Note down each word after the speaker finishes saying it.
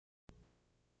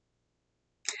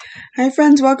Hi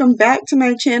friends, welcome back to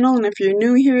my channel, and if you're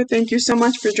new here, thank you so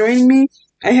much for joining me.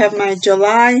 I have my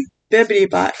July Bibbidi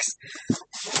box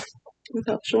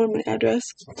without showing my address.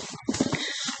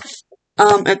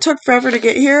 It took forever to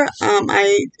get here.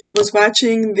 I was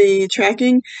watching the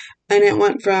tracking and it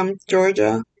went from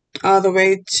Georgia all the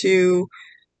way to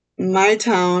my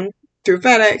town through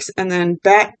FedEx and then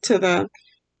back to the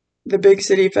big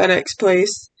city FedEx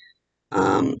place,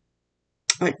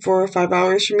 like 4 or 5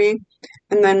 hours for me,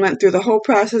 and then went through the whole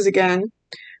process again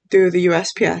through the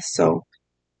USPS. So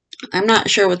I'm not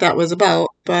sure what that was about,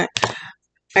 but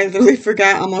I literally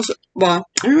forgot almost. Well,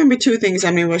 I remember 2 things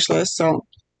on my wish list, so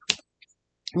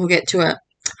we'll get to it.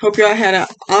 Hope you all had an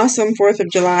awesome 4th of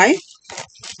July.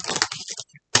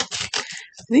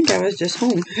 I think I was just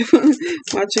home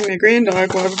watching my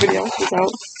granddog while everybody else was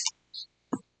out.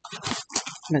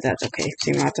 But that's okay. I've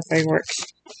seen lots of fireworks.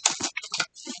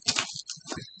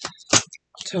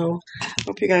 So,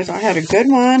 hope you guys all had a good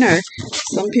one, or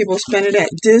some people spent it at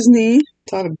Disney.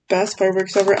 Saw the best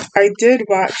fireworks ever. I did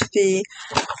watch the,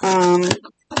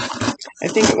 I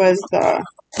think it was the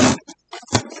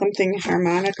something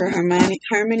harmonic or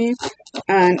harmony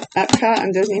on Epcot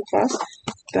on Disney Plus.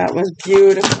 That was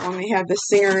beautiful. And they had the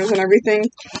singers and everything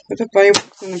with the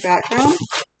fireworks in the background.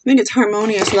 I think it's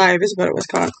Harmonious Live is what it was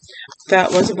called.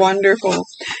 That was wonderful.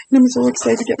 And I'm so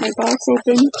excited to get my box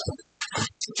open.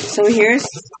 So here's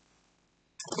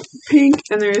pink,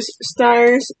 and there's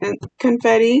stars and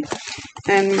confetti,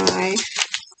 and my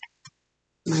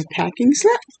packing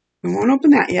slip. I won't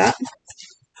open that yet.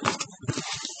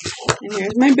 And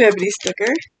here's my Bibbidi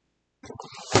sticker.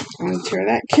 I'm going to tear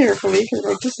that carefully because I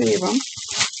like to save them.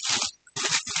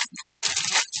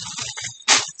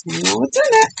 I know what's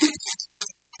in it.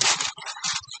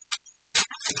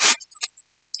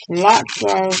 Lots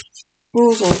of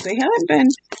boozles. They haven't been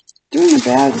doing the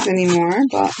bags anymore,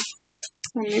 but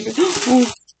I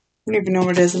don't even know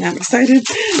what it is, and I'm excited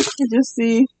to just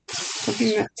see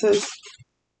something that says,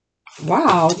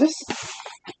 wow, this.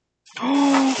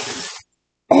 Oh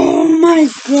my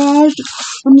gosh,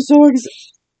 I'm so excited.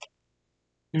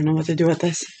 I don't know what to do with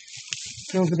this.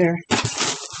 It's over there.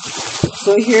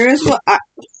 So here's what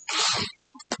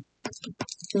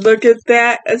look at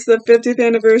that. It's the 50th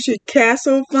anniversary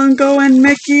Castle Funko and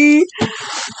Mickey.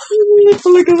 I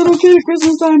feel like a little kid at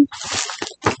Christmas time.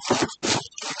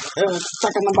 Oh, it's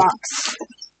stuck in the box.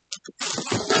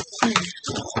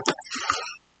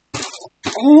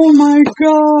 Oh my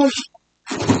gosh.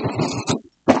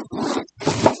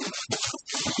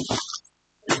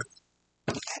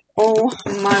 Oh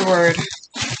my word.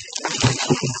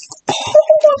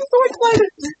 Oh, I'm so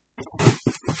excited.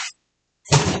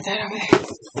 Get that over there.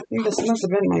 I think this must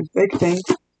have been my big thing.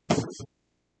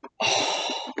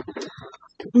 Oh,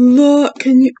 look,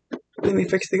 let me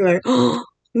fix the glare. Oh,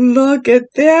 look at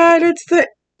that. It's the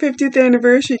 50th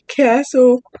anniversary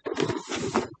castle.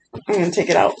 I'm going to take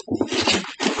it out.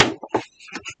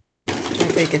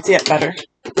 Maybe you can see it better.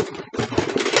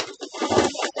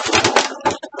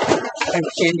 I have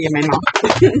candy in my mouth.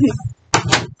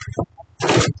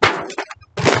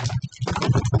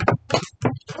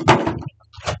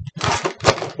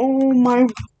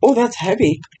 Oh, that's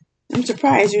heavy. I'm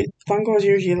surprised. Funko is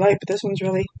usually light, but this one's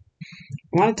really.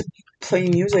 I wanted to play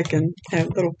music and have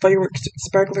little fireworks,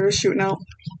 sparklers shooting out.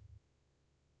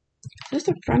 Is this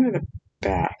the front or the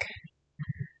back?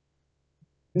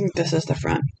 I think this is the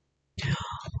front.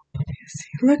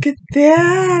 Look at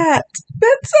that!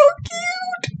 That's so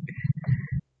cute!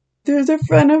 There's the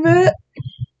front of it.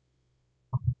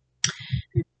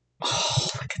 Oh,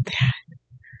 look at that.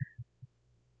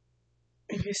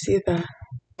 You see the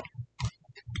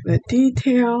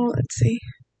detail. Let's see.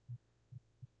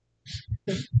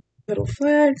 The little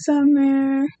flags on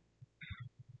there.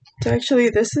 So actually,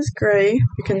 this is gray,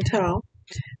 you can tell.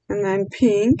 And then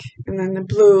pink, and then the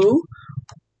blue.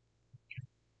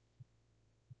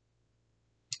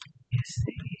 Let's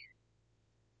see.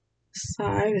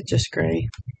 Side is just gray.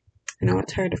 I know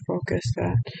it's hard to focus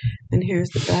that. And here's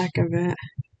the back of it.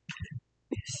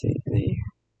 Let's see.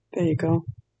 There you go.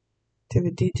 See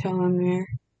the detail on there.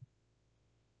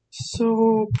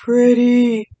 So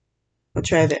pretty. I'll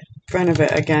try the front of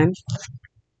it again.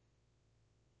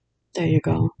 There you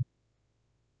go.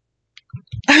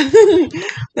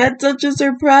 That's such a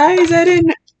surprise. I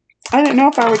didn't know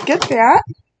if I would get that.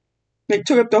 They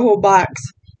took up the whole box.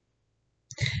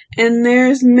 And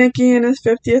there's Mickey in his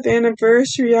 50th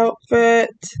anniversary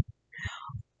outfit.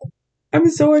 I'm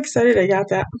so excited I got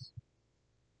that.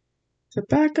 The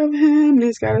back of him, and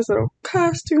he's got his little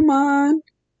costume on.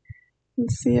 You can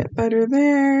see it better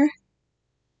there.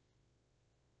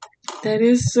 That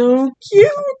is so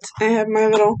cute. I have my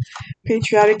little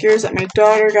patriotic ears that my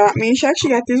daughter got me. She actually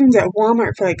got these ones at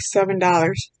Walmart for like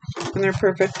 $7. And they're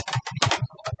perfect.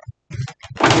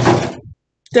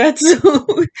 That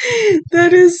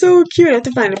is so cute. I have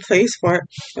to find a place for it.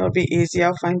 It'll be easy.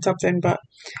 I'll find something, but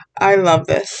I love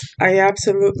this. I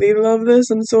absolutely love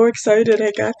this. I'm so excited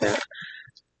I got that.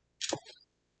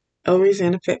 Always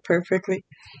gonna fit perfectly.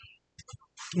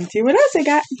 Let's see what else I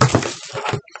got.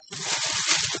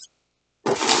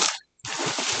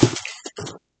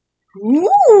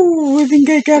 Ooh, I think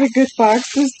I got a good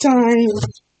box this time.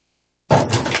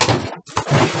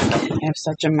 I have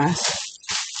such a mess.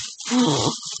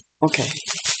 Okay.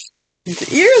 The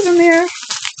ears in there.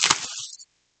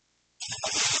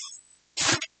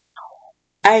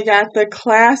 I got the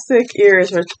classic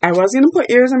ears, which I was going to put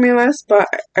ears on my list, but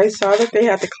I saw that they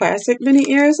had the classic mini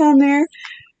ears on there,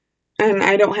 and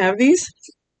I don't have these.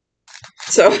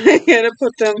 So I had to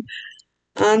put them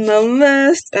on the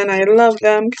list, and I love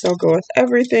them because they'll go with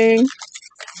everything.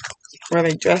 Where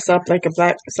they dress up like a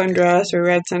black sundress or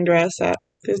red sundress at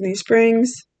Disney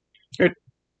Springs. Or,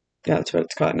 yeah, that's what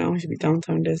it's called now. It should be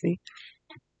Downtown Disney.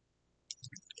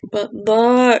 But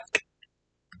look!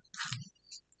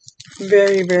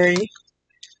 Very, very,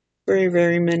 very,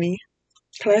 very mini.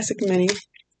 Classic mini.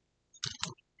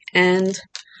 And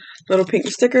little pink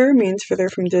sticker means they're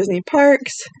from Disney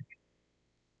parks.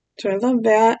 So I love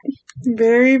that.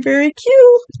 Very, very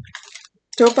cute.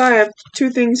 So far I have 2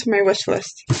 things for my wish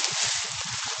list.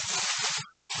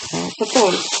 I'll put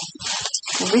those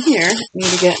over here. I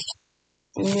need to get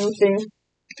a new thing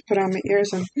to put on my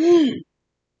ears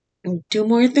and 2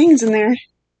 more things in there.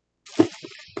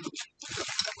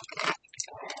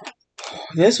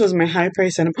 This was my high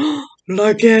price item.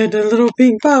 Look at the little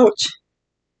pink pouch.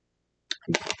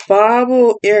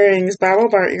 Bobble earrings, bobble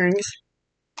bar earrings.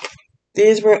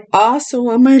 These were also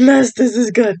on my list. This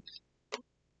is good.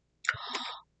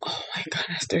 Oh my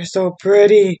goodness, they're so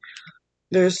pretty.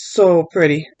 They're so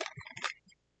pretty.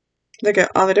 Look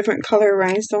at all the different color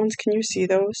rhinestones. Can you see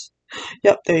those?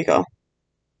 Yep, there you go.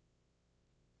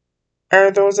 Are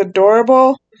those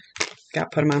adorable? Gotta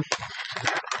put them on.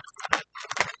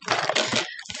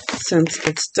 Since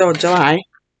it's still July,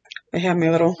 I have my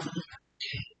little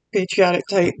patriotic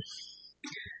type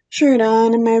shirt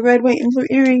on and my red, white, and blue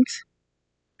earrings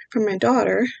for my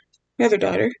daughter, my other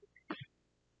daughter.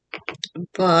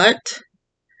 But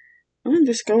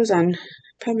this goes on,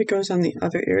 probably goes on the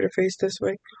other ear to face this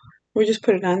way. We'll just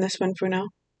put it on this one for now.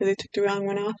 They took the wrong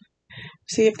one off.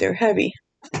 See if they're heavy.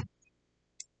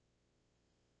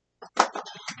 I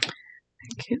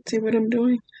can't see what I'm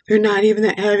doing. They're not even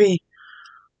that heavy.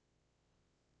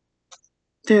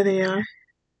 There they are.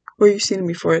 Well, you've seen them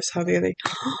before. It's how they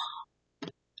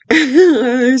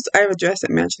I have a dress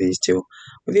that matches these too.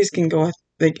 Well, these can go with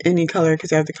like any color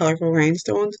because I have the colorful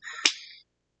rhinestones.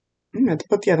 I'm gonna have to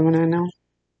put the other one on now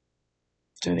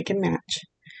so they can match.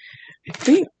 I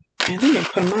think I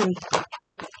put them on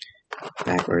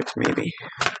backwards, maybe.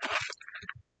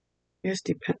 I guess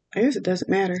it doesn't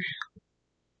matter.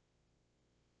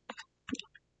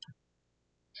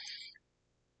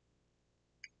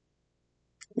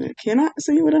 I cannot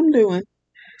see what I'm doing.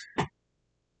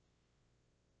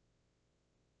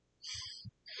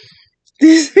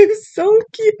 This is so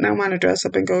cute. Now I want to dress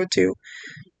up and go to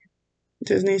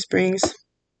Disney Springs.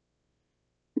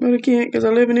 But I can't because I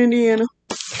live in Indiana.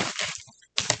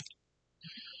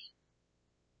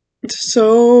 It's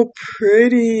so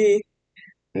pretty.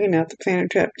 I'm going to have to plan a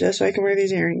trip just so I can wear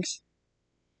these earrings.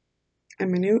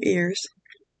 And my new ears.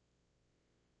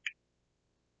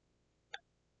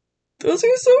 Those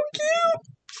are so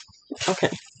cute. Okay.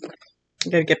 I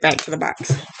gotta get back to the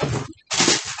box.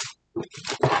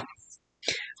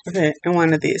 Okay, I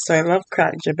wanted these. So I love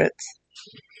croc gibbets.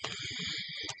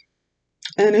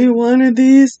 And I wanted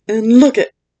these. And look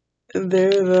it. They're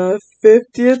the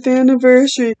 50th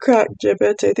anniversary croc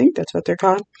gibbets. I think that's what they're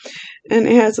called. And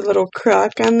it has a little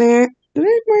croc on there. Did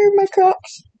I wear my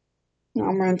crocs? No,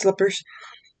 I'm wearing slippers.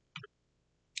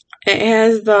 It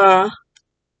has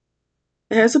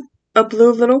a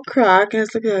blue little croc. It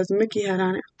has a Mickey head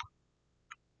on it.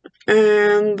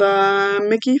 And the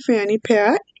Mickey fanny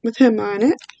pack with him on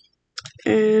it.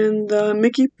 And the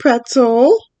Mickey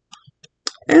pretzel.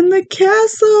 And the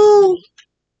castle.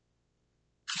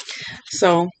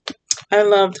 So, I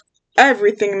loved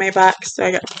everything in my box. So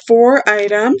I got 4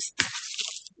 items.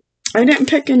 I didn't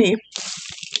pick any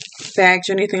bags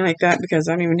or anything like that because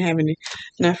I don't even have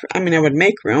enough. I mean, I would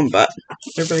make room, but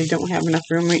I really don't have enough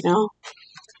room right now.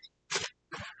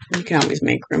 You can always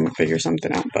make room and figure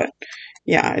something out, but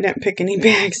yeah, I didn't pick any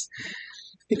bags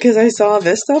because I saw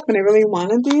this stuff and I really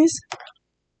wanted these.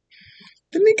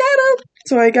 Then we got them.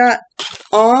 So I got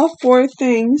all 4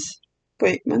 things.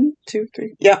 Wait, 1, 2,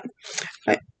 3. Yeah.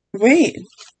 Wait.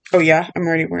 Oh yeah, I'm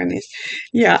already wearing these.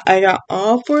 Yeah, I got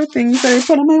all 4 things that I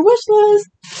put on my wish list.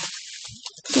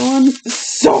 So I'm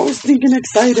so stinking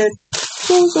excited.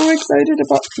 So excited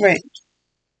about. Wait.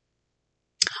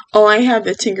 Oh, I have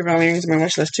the Tinkerbell earrings on my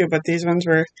wish list too, but these ones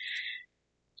were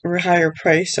higher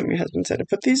price. So my husband said to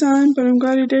put these on, but I'm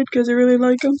glad he did because I really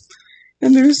like them.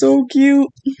 And they're so cute.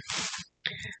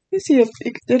 Let's see if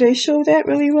did I show that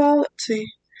really well. Let's see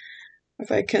if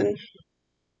I can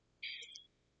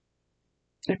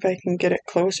get it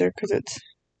closer because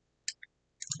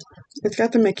it's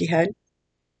got the Mickey head.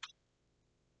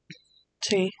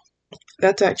 See,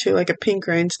 that's actually like a pink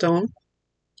rhinestone.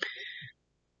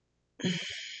 Let's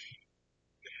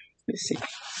see.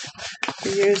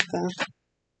 Here's the.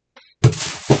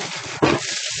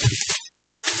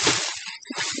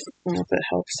 I don't know if it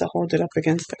helps to hold it up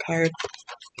against the card.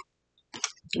 I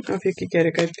don't know if you could get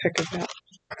a good pic of that.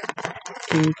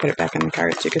 And put it back on the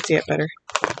card so you could see it better.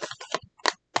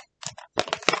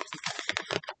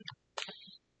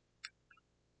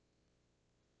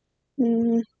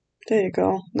 There you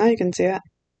go. Now you can see it.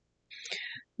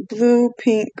 Blue,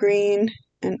 pink, green,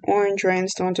 and orange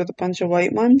rhinestones with a bunch of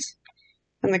white ones.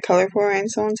 And the colorful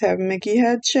rhinestones have Mickey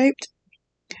head shaped.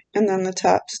 And then the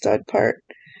top stud part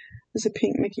is a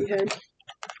pink Mickey head.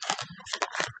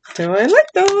 So I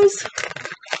like those.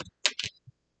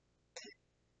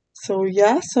 So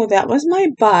yeah, so that was my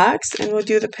box. And we'll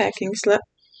do the packing slip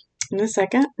in a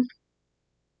second.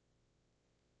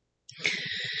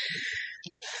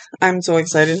 I'm so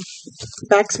excited.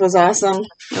 Box was awesome.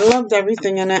 I loved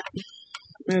everything in it.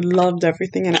 I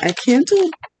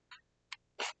canceled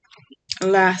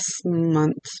last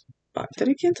month's box. Did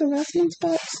I cancel last month's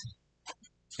box?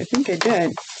 I think I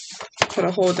did. Put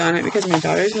a hold on it because my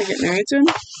daughter's gonna get married soon.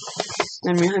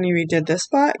 And my honey redid this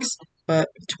box. But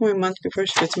 2 more months before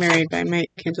she gets married, I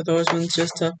might cancel those ones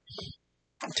just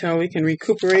till we can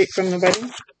recuperate from the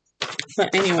wedding.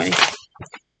 But anyway,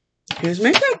 here's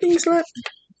my packing slip.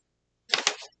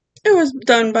 It was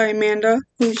done by Amanda,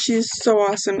 who she's so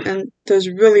awesome and does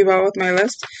really well with my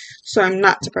list, so I'm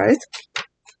not surprised.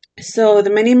 So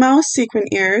the Minnie Mouse sequin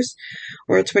ears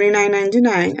were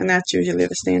 $29.99, and that's usually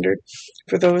the standard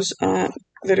for those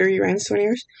glittery rhinestone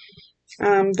ears.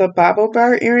 The Bobble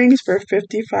Bar earrings were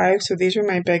 $55, so these were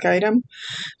my big item.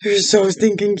 They're so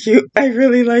stinking cute. I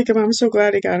really like them. I'm so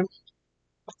glad I got them.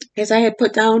 Because I had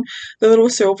put down the little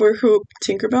silver hoop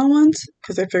Tinkerbell ones,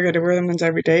 because I figured I'd wear them ones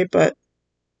every day, but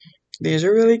these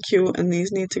are really cute, and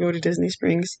these need to go to Disney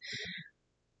Springs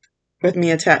with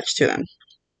me attached to them.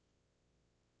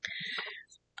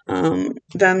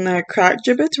 Then the Croc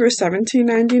Gibbets were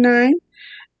 $17.99,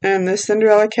 and the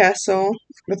Cinderella Castle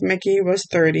with Mickey was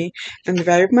 $30, and the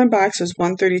value of my box was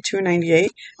 $132.98,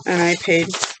 and I paid,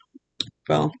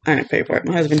 well, I didn't pay for it,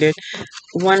 my husband did,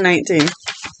 $119.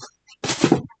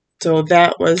 So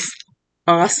that was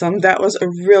awesome. That was a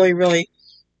really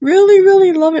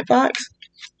love it box.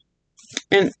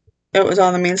 And it was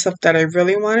all the main stuff that I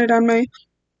really wanted on my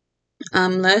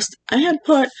list. I had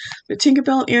put the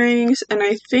Tinkerbell earrings, and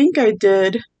I think I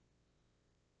did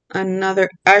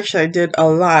actually I did a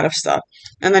lot of stuff.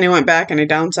 And then I went back and I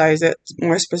downsized it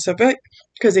more specific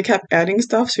because they kept adding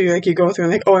stuff. So you go through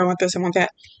and like, oh, I want this, I want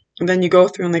that. And then you go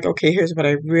through and like, okay, here's what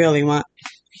I really want.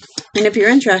 And if you're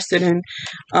interested in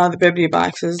the Bibbidi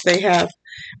boxes, they have,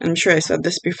 I'm sure I said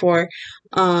this before,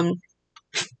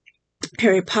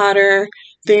 Harry Potter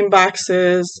theme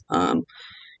boxes,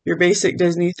 your basic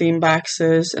Disney theme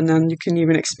boxes, and then you can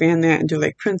even expand that and do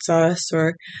like Princess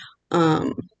or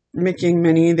Mickey and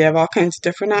Minnie. They have all kinds of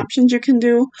different options you can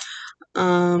do.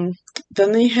 Then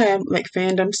they have like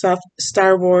fandom stuff,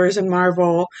 Star Wars and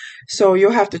Marvel. So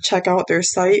you'll have to check out their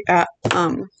site at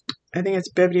I think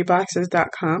it's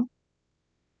bibbidiboxes.com.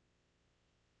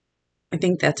 I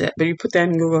think that's it. But you put that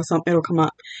in Google, it'll come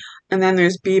up. And then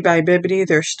there's Be by Bibbidi,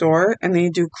 their store, and they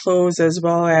do clothes as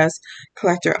well as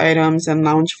collector items and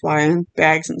Loungefly and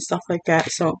bags and stuff like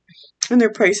that. So, and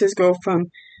their prices go from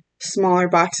smaller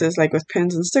boxes like with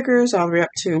pins and stickers all the way up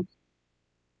to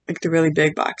like the really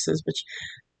big boxes, which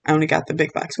I only got the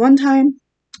big box one time,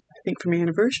 I think for my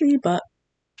anniversary, but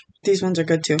these ones are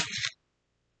good too.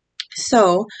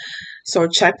 So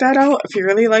check that out if you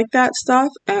really like that stuff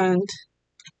and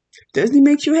Disney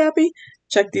makes you happy,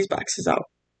 check these boxes out.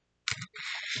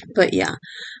 But yeah,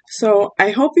 so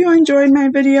I hope you enjoyed my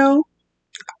video.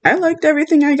 I liked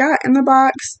everything I got in the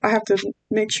box. I have to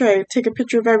make sure I take a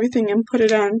picture of everything and put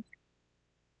it on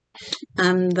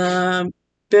the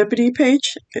Bibbidi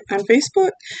page on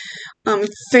Facebook.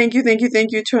 Thank you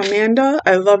to Amanda.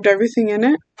 I loved everything in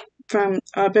it. from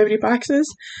Bibbidi boxes.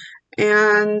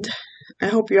 And I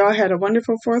hope you all had a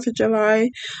wonderful 4th of July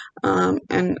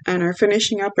and are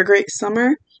finishing up a great summer.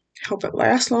 I hope it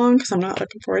lasts long because I'm not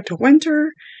looking forward to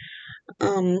winter. I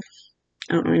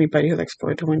don't know anybody who looks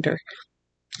forward to winter,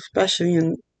 especially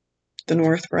in the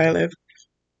north where I live.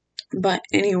 But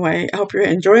anyway, I hope you're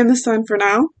enjoying the sun for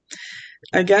now.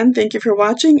 Again, thank you for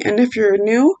watching, and if you're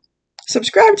new,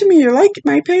 subscribe to me or like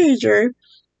my page, or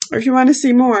if you want to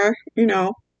see more, you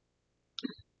know,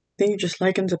 then you just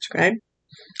like and subscribe.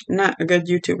 I'm not a good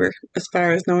YouTuber as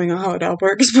far as knowing how it all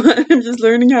works, but I'm just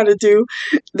learning how to do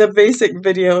the basic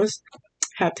videos.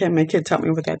 Have to have my kids help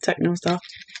me with that techno stuff.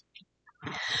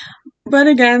 But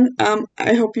again,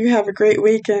 I hope you have a great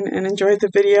week and enjoyed the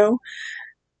video.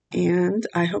 And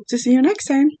I hope to see you next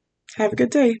time. Have a good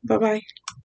day. Bye-bye.